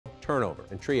turnover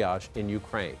and triage in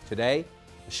Ukraine. Today,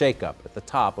 a shakeup at the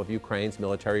top of Ukraine's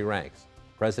military ranks.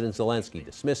 President Zelensky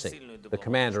dismissing the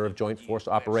commander of Joint Force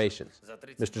Operations.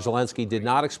 Mr. Zelensky did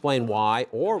not explain why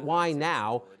or why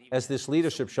now as this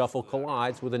leadership shuffle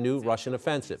collides with a new Russian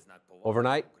offensive.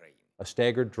 Overnight, a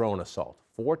staggered drone assault.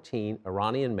 14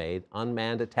 Iranian-made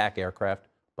unmanned attack aircraft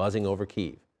buzzing over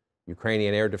Kyiv.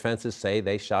 Ukrainian air defenses say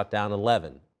they shot down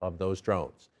 11 of those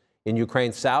drones. In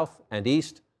Ukraine's south and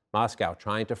east, Moscow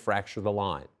trying to fracture the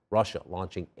line. Russia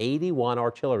launching 81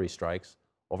 artillery strikes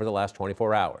over the last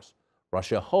 24 hours.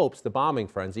 Russia hopes the bombing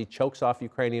frenzy chokes off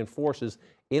Ukrainian forces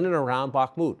in and around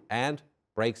Bakhmut and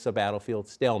breaks a battlefield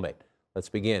stalemate. Let's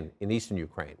begin in eastern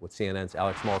Ukraine with CNN's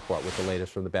Alex Marquardt with the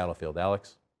latest from the battlefield.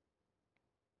 Alex?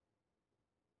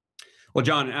 Well,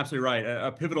 John, absolutely right.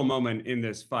 A pivotal moment in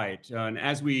this fight. And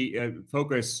as we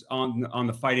focus on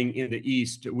the fighting in the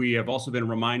east, we have also been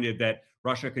reminded that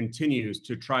Russia continues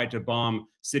to try to bomb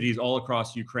cities all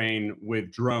across Ukraine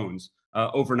with drones.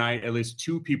 Overnight, at least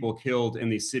 2 people killed in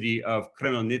the city of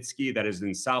Kremelnytsky, that is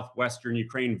in southwestern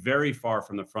Ukraine, very far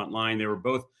from the front line. They were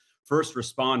both first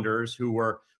responders who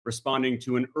were responding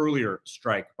to an earlier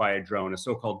strike by a drone, a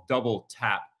so-called double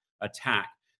tap attack.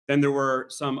 Then there were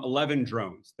some 11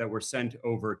 drones that were sent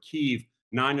over Kyiv.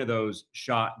 9 of those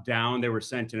shot down. They were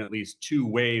sent in at least 2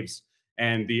 waves,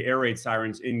 and the air raid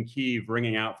sirens in Kyiv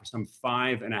ringing out for some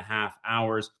 5.5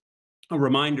 hours. A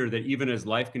reminder that even as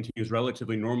life continues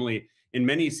relatively normally in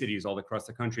many cities all across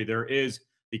the country, there is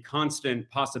the constant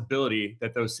possibility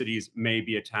that those cities may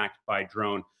be attacked by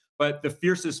drone. But the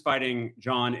fiercest fighting,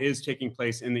 John, is taking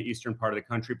place in the eastern part of the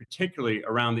country, particularly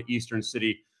around the eastern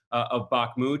city of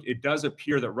Bakhmut. It does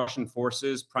appear that Russian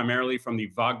forces, primarily from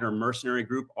the Wagner mercenary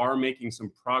group, are making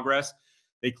some progress.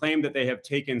 They claim that they have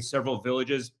taken several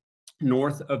villages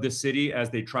north of the city as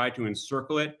they try to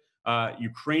encircle it.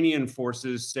 Ukrainian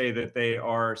forces say that they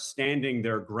are standing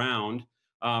their ground,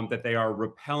 that they are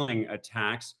repelling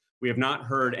attacks. We have not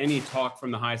heard any talk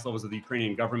from the highest levels of the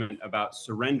Ukrainian government about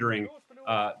surrendering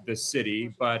the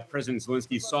city, but President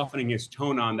Zelensky softening his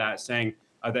tone on that, saying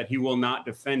that he will not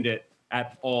defend it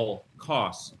at all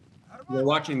costs. We're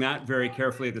watching that very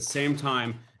carefully at the same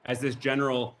time as this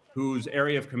general, whose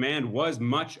area of command was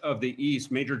much of the east,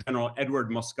 Major General Eduard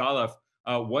Moskalov,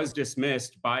 was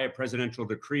dismissed by a presidential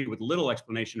decree with little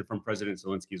explanation from President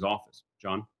Zelensky's office.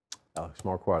 John? Alex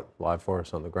Marquardt, live for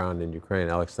us on the ground in Ukraine.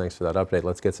 Alex, thanks for that update.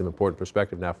 Let's get some important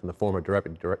perspective now from the former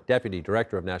Deputy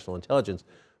Director of National Intelligence,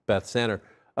 Beth Sanner.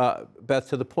 Beth,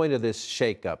 to the point of this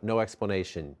shakeup, no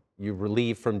explanation. You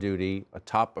relieved from duty a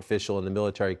top official in the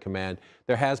military command.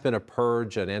 There has been a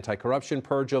purge, an anti-corruption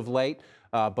purge of late,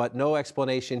 but no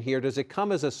explanation here. Does it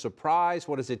come as a surprise?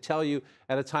 What does it tell you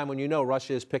at a time when you know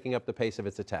Russia is picking up the pace of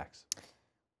its attacks?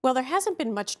 Well, there hasn't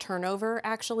been much turnover,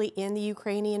 actually, in the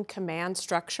Ukrainian command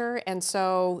structure. And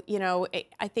so, you know,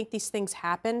 I think these things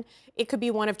happen. It could be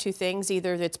one of 2 things.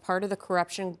 Either it's part of the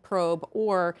corruption probe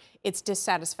or it's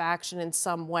dissatisfaction in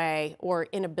some way or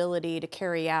inability to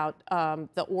carry out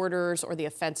the orders or the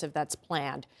offensive that's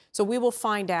planned. So we will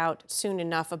find out soon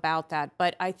enough about that.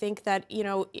 But I think that, you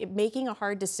know, making a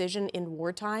hard decision in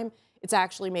wartime, it's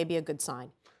actually maybe a good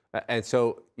sign. And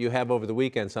so you have over the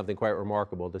weekend something quite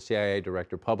remarkable. The CIA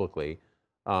director publicly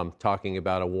talking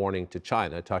about a warning to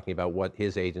China, talking about what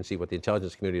his agency, what the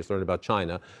intelligence community has learned about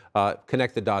China.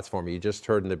 Connect the dots for me. You just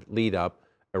heard in the lead up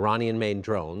Iranian-made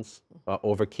drones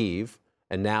over Kyiv.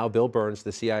 And now Bill Burns,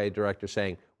 the CIA director,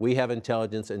 saying, we have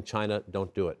intelligence and China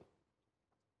don't do it.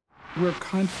 We're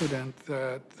confident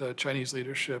that the Chinese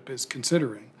leadership is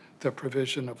considering the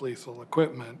provision of lethal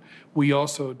equipment. We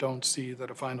also don't see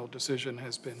that a final decision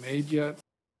has been made yet.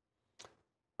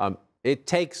 It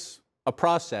takes a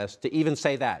process to even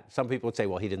say that. Some people would say,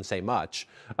 well, he didn't say much.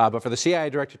 But for the CIA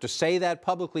director to say that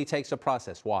publicly takes a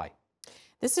process. Why?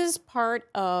 This is part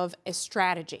of a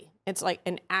strategy. It's like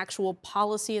an actual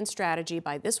policy and strategy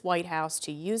by this White House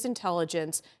to use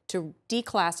intelligence, to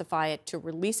declassify it, to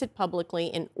release it publicly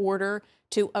in order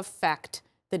to affect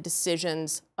the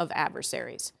decisions of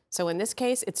adversaries. So in this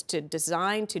case, it's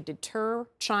designed to deter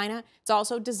China. It's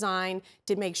also designed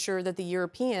to make sure that the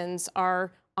Europeans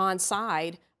are on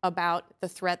side about the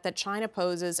threat that China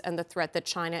poses and the threat that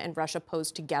China and Russia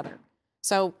pose together.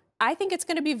 So I think it's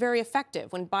going to be very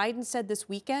effective. When Biden said this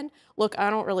weekend, look, I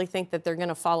don't really think that they're going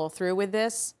to follow through with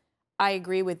this, I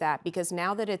agree with that, because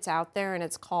now that it's out there and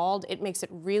it's called, it makes it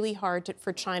really hard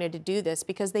for China to do this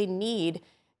because they need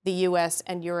the U.S.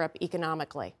 and Europe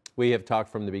economically. We have talked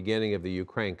from the beginning of the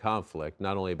Ukraine conflict,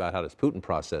 not only about how does Putin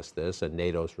process this and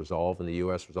NATO's resolve and the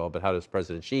U.S. resolve, but how does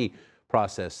President Xi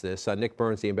process this. Nick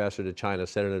Burns, the ambassador to China,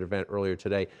 said at an event earlier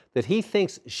today that he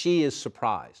thinks Xi is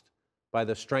surprised by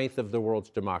the strength of the world's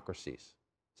democracies.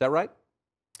 Is that right?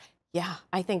 Yeah,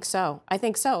 I think so. I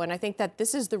think so. And I think that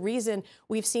this is the reason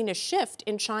we've seen a shift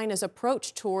in China's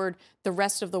approach toward the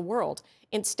rest of the world.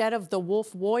 Instead of the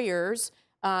wolf warriors,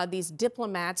 these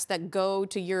diplomats that go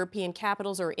to European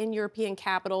capitals or in European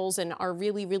capitals and are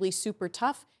really, really super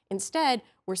tough, instead,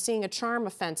 we're seeing a charm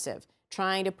offensive,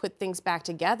 trying to put things back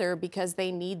together because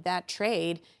they need that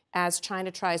trade as China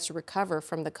tries to recover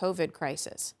from the COVID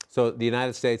crisis. So the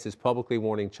United States is publicly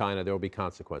warning China there will be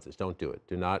consequences. Don't do it.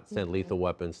 Do not send lethal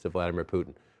weapons to Vladimir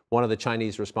Putin. One of the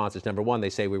Chinese responses, number one, they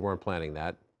say we weren't planning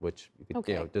that, which you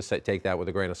could just take that with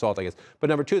a grain of salt, I guess. But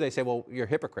number two, they say, well, you're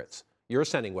hypocrites. You're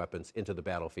sending weapons into the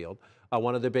battlefield.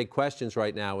 One of the big questions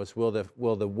right now is will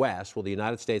the West, will the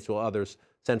United States, will others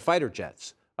send fighter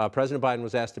jets? President Biden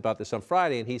was asked about this on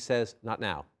Friday, and he says, not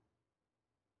now.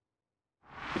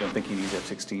 You don't think he needs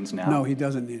F-16s now? No, he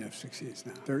doesn't need F-16s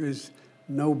now. There is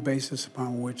no basis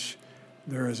upon which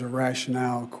there is a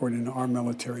rationale, according to our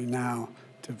military now,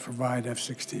 to provide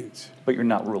F-16s. But you're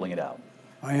not ruling it out?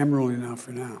 I am ruling it out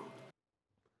for now.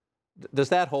 Does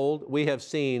that hold? We have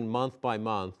seen month by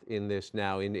month in this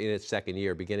now, in its second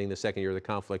year, beginning the second year of the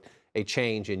conflict, a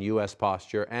change in U.S.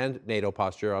 posture and NATO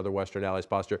posture, other Western allies'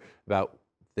 posture, about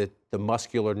the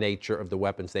muscular nature of the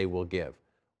weapons they will give.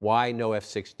 Why no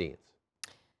F-16s?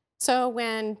 So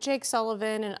when Jake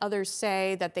Sullivan and others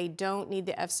say that they don't need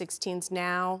the F-16s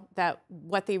now, that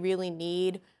what they really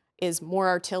need is more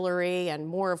artillery and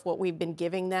more of what we've been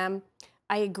giving them,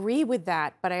 I agree with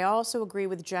that, but I also agree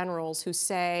with generals who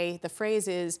say the phrase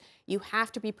is you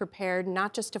have to be prepared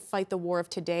not just to fight the war of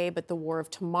today, but the war of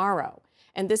tomorrow.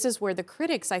 And this is where the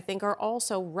critics, I think, are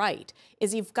also right,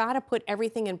 is you've got to put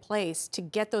everything in place to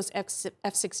get those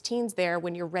F-16s there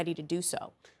when you're ready to do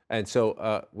so. And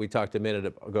so we talked a minute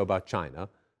ago about China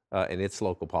and its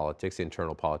local politics,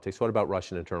 internal politics. What about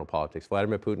Russian internal politics?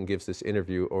 Vladimir Putin gives this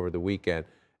interview over the weekend.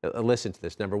 Listen to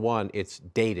this. Number one, it's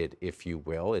dated, if you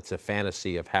will. It's a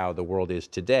fantasy of how the world is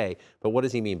today. But what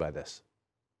does he mean by this?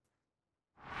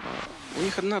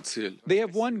 They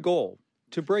have one goal,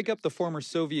 to break up the former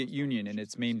Soviet Union in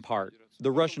its main part,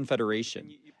 the Russian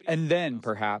Federation. And then,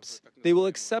 perhaps, they will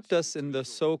accept us in the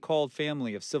so-called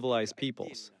family of civilized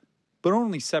peoples. But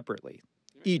only separately,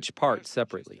 each part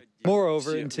separately.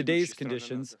 Moreover, in today's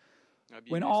conditions,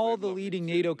 when all the leading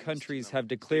NATO countries have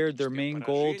declared their main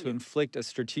goal to inflict a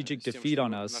strategic defeat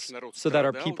on us so that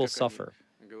our people suffer,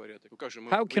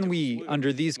 how can we,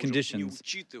 under these conditions,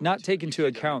 not take into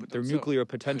account their nuclear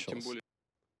potentials?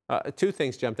 Two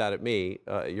things jumped out at me.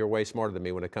 You're way smarter than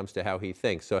me when it comes to how he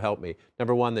thinks, so help me.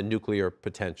 Number one, the nuclear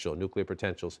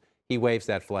potentials. He waves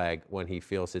that flag when he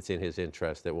feels it's in his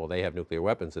interest that, well, they have nuclear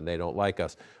weapons and they don't like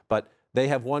us. But they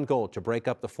have one goal, to break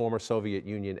up the former Soviet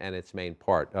Union and its main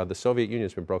part. The Soviet Union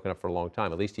has been broken up for a long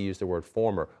time. At least he used the word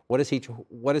former. What is he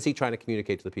trying to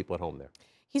communicate to the people at home there?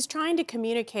 He's trying to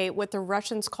communicate what the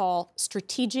Russians call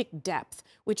strategic depth,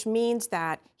 which means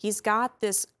that he's got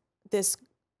this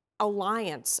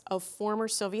alliance of former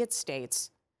Soviet states,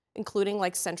 including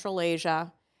like Central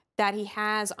Asia, that he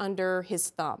has under his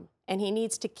thumb. And he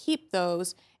needs to keep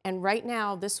those. And right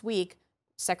now, this week,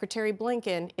 Secretary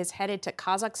Blinken is headed to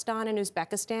Kazakhstan and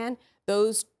Uzbekistan,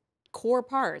 those core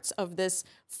parts of this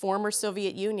former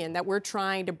Soviet Union that we're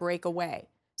trying to break away.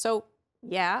 So,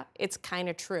 yeah, it's kind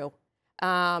of true.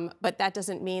 But that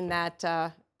doesn't mean that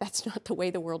that's not the way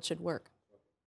the world should work.